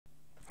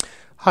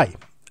Hi,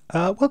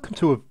 welcome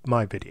to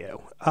my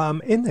video.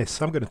 In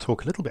this I'm going to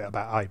talk a little bit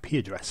about IP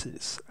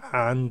addresses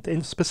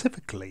and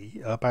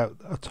specifically about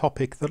a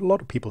topic that a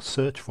lot of people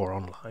search for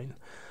online,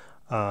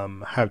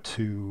 how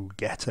to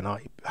get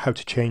how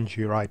to change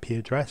your IP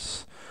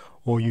address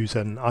or use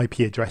an IP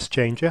address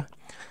changer.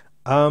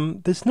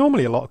 There's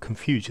normally a lot of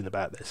confusion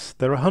about this.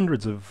 There are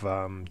hundreds of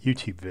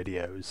YouTube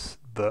videos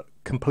that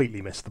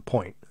completely miss the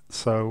point,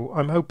 so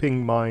I'm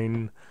hoping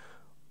mine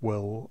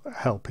will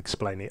help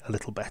explain it a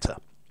little better.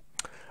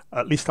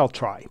 At least I'll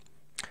try.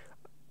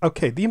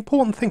 Okay, the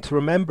important thing to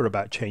remember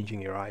about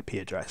changing your IP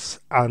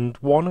address, and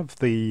one of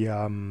the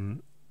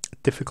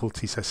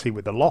difficulties I see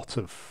with a lot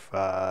of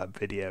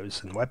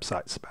videos and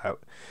websites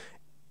about,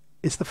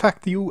 is the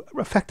fact that you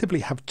effectively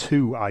have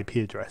two IP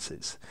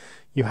addresses.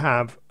 You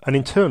have an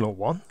internal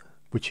one,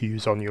 which you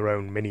use on your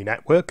own mini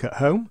network at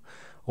home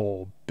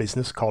or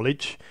business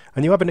college,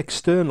 and you have an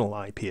external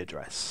IP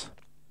address.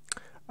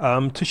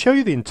 To show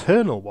you the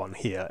internal one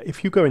here,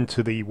 if you go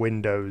into the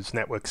Windows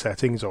network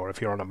settings, or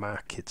if you're on a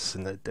Mac, it's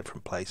in a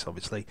different place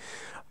obviously,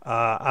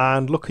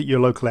 and look at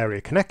your local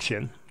area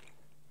connection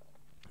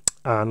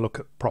and look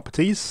at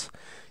properties,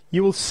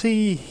 you will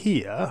see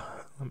here,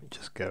 let me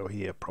just go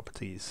here,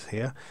 properties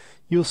here,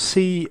 you'll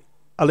see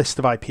a list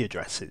of IP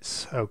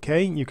addresses.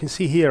 Okay, you can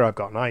see here I've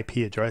got an IP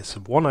address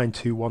of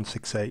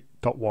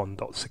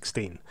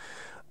 192.168.1.16.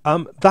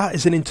 That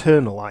is an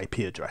internal IP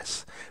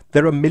address.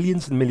 There are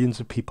millions and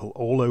millions of people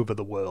all over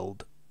the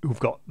world who've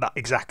got that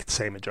exact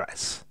same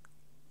address.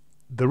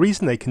 The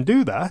reason they can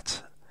do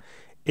that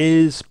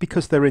is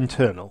because they're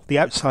internal. The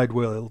outside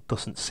world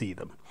doesn't see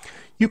them.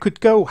 You could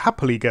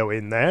happily go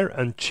in there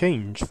and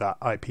change that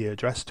IP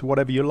address to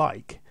whatever you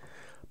like,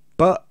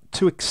 but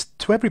to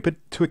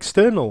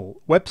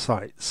external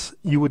websites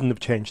you wouldn't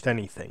have changed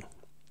anything.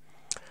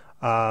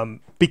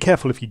 Be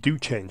careful if you do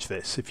change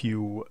this. If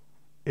you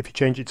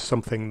change it to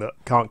something that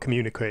can't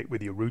communicate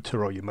with your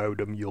router or your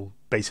modem, you'll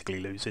basically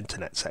lose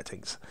internet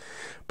settings.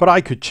 But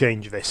I could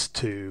change this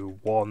to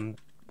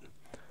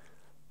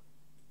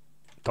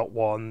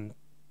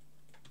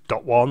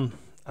 1.1.1,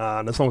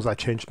 and as long as I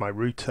changed my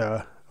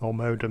router or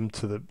modem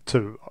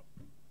to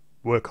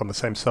work on the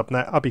same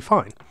subnet, I'd be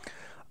fine.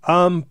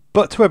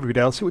 But to everybody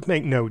else, it would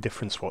make no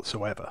difference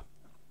whatsoever.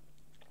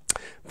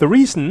 The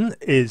reason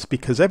is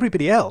because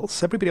everybody on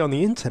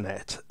the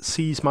internet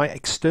sees my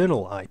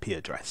external IP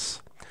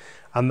address,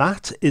 and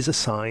that is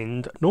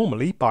assigned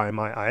normally by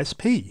my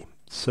ISP.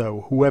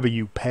 So whoever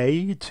you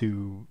pay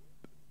to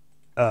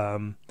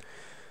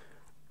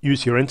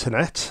use your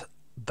internet,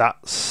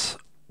 that's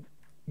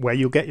where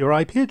you'll get your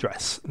IP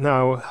address.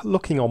 Now,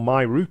 looking on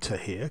my router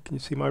here, can you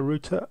see my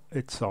router?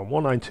 It's on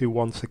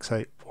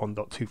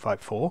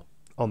 192.168.1.254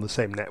 on the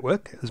same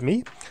network as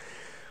me.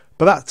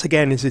 But that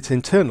again is its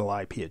internal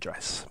IP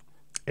address.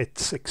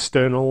 Its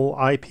external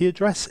IP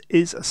address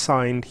is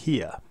assigned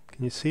here.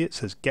 Can you see it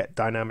says get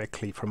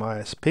dynamically from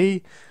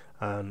ISP,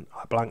 and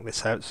I blank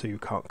this out so you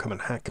can't come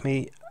and hack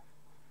me.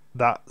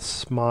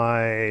 That's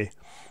my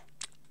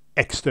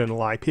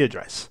external IP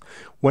address.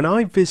 When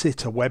I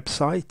visit a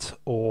website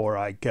or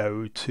I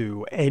go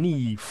to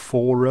any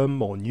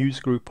forum or news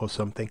group or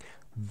something,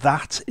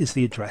 that is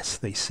the address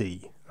they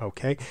see.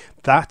 Okay,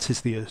 that is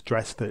the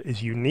address that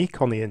is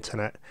unique on the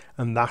internet,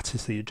 and that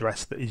is the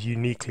address that is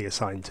uniquely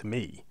assigned to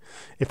me.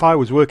 If I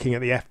was working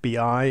at the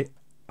FBI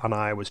and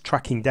I was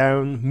tracking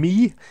down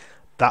me,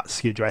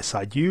 that's the address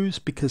I'd use,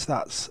 because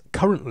that's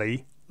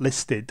currently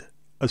listed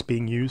as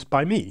being used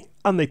by me.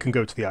 And they can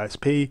go to the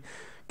ISP,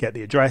 get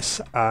the address,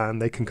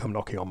 and they can come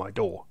knocking on my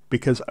door,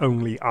 because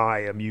only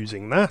I am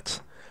using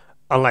that,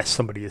 unless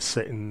somebody is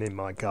sitting in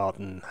my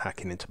garden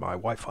hacking into my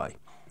Wi-Fi.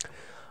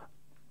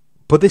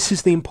 But this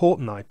is the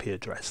important IP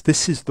address.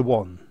 This is the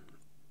one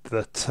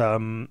that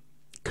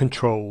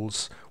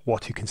controls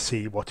what you can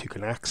see, what you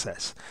can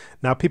access.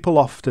 Now, people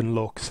often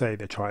say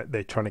they're trying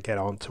to get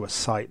onto a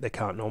site they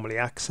can't normally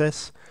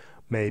access,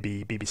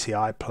 maybe BBC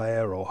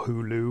iPlayer or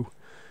Hulu.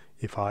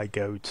 If I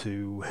go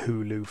to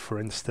Hulu, for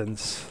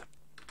instance,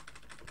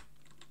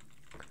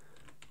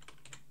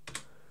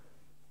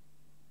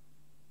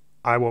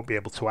 I won't be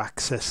able to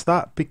access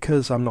that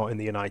because I'm not in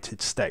the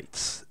United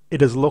States.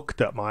 It has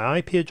looked at my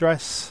IP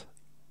address,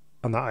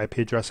 and that IP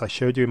address I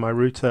showed you in my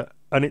router,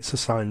 and it's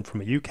assigned from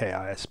a UK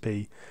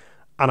ISP,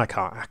 and I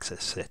can't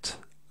access it.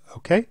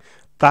 Okay,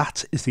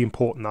 that is the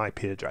important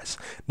IP address.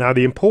 Now,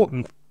 the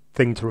important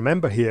thing to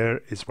remember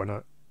here is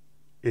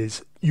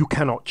you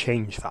cannot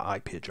change that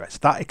IP address.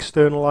 That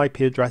external IP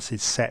address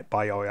is set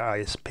by your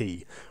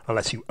ISP.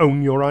 Unless you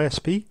own your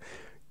ISP,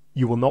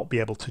 you will not be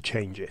able to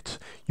change it.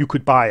 You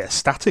could buy a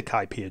static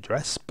IP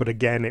address, but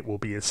again, it will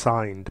be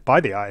assigned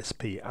by the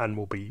ISP and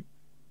will be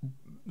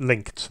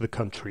linked to the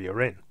country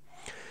you're in.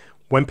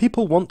 When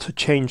people want to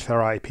change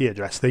their IP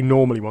address, they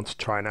normally want to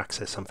try and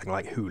access something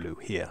like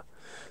Hulu here.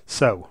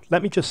 So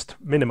let me just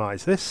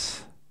minimize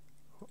this,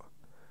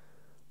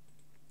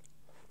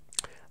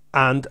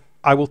 and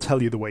I will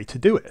tell you the way to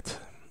do it.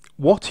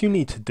 What you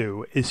need to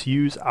do is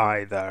use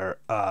either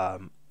a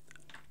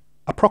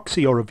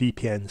proxy or a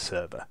VPN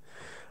server.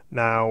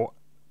 Now,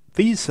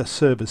 These are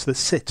servers that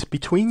sit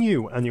between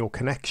you and your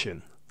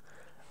connection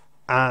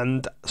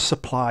and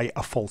supply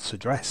a false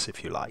address,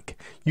 if you like.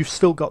 You've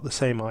still got the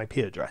same IP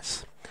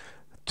address.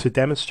 To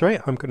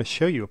demonstrate, I'm going to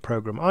show you a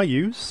program I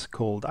use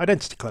called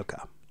Identity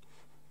Cloaker.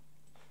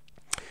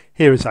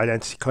 Here is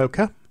Identity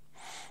Cloaker,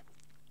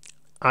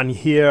 and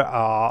here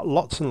are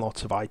lots and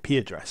lots of IP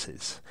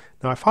addresses.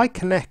 Now if I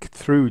connect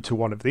through to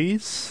one of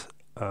these,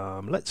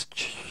 let's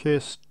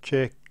just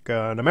check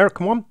an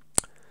American one.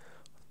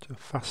 A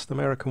fast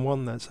American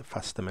one, there's a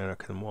fast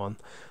American one.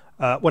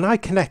 When I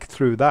connect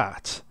through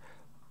that,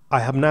 I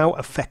have now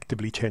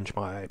effectively changed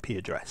my IP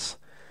address.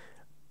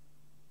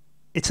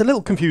 It's a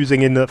little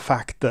confusing in the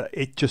fact that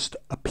it just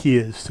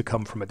appears to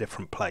come from a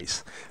different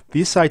place.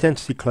 This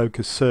Identity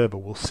Cloaker server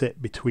will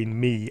sit between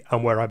me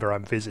and wherever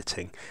I'm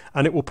visiting,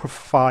 and it will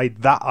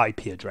provide that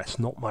IP address,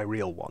 not my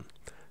real one.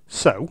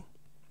 So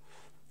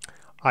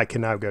I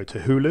can now go to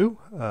Hulu.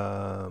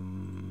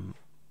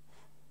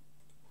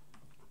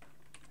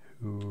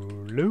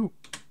 Hulu.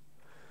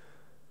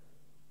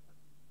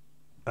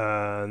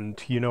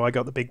 And you know, I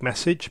got the big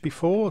message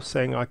before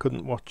saying I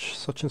couldn't watch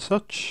such and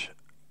such.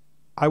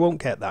 I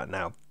won't get that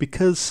now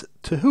because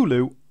to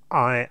Hulu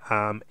I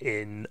am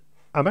in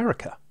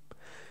America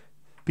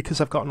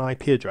because I've got an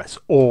IP address,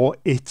 or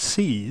it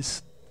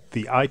sees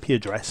the IP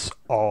address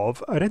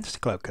of Identity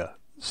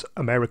Cloaker's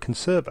American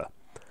server,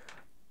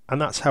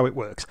 and that's how it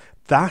works.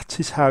 That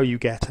is how you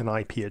get an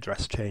IP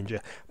address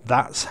changer.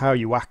 That's how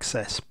you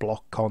access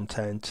block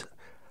content,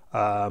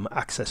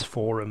 access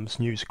forums,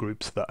 news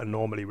groups that are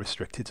normally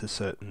restricted to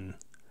certain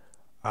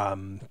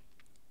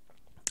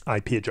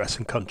IP address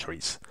and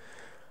countries.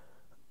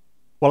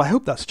 Well, I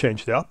hope that's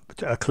changed it up,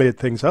 cleared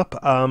things up.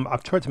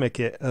 I've tried to make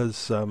it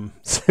as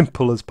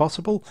simple as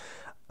possible,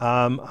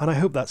 and I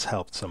hope that's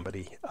helped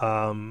somebody.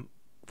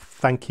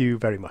 Thank you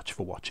very much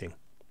for watching.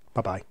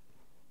 Bye-bye.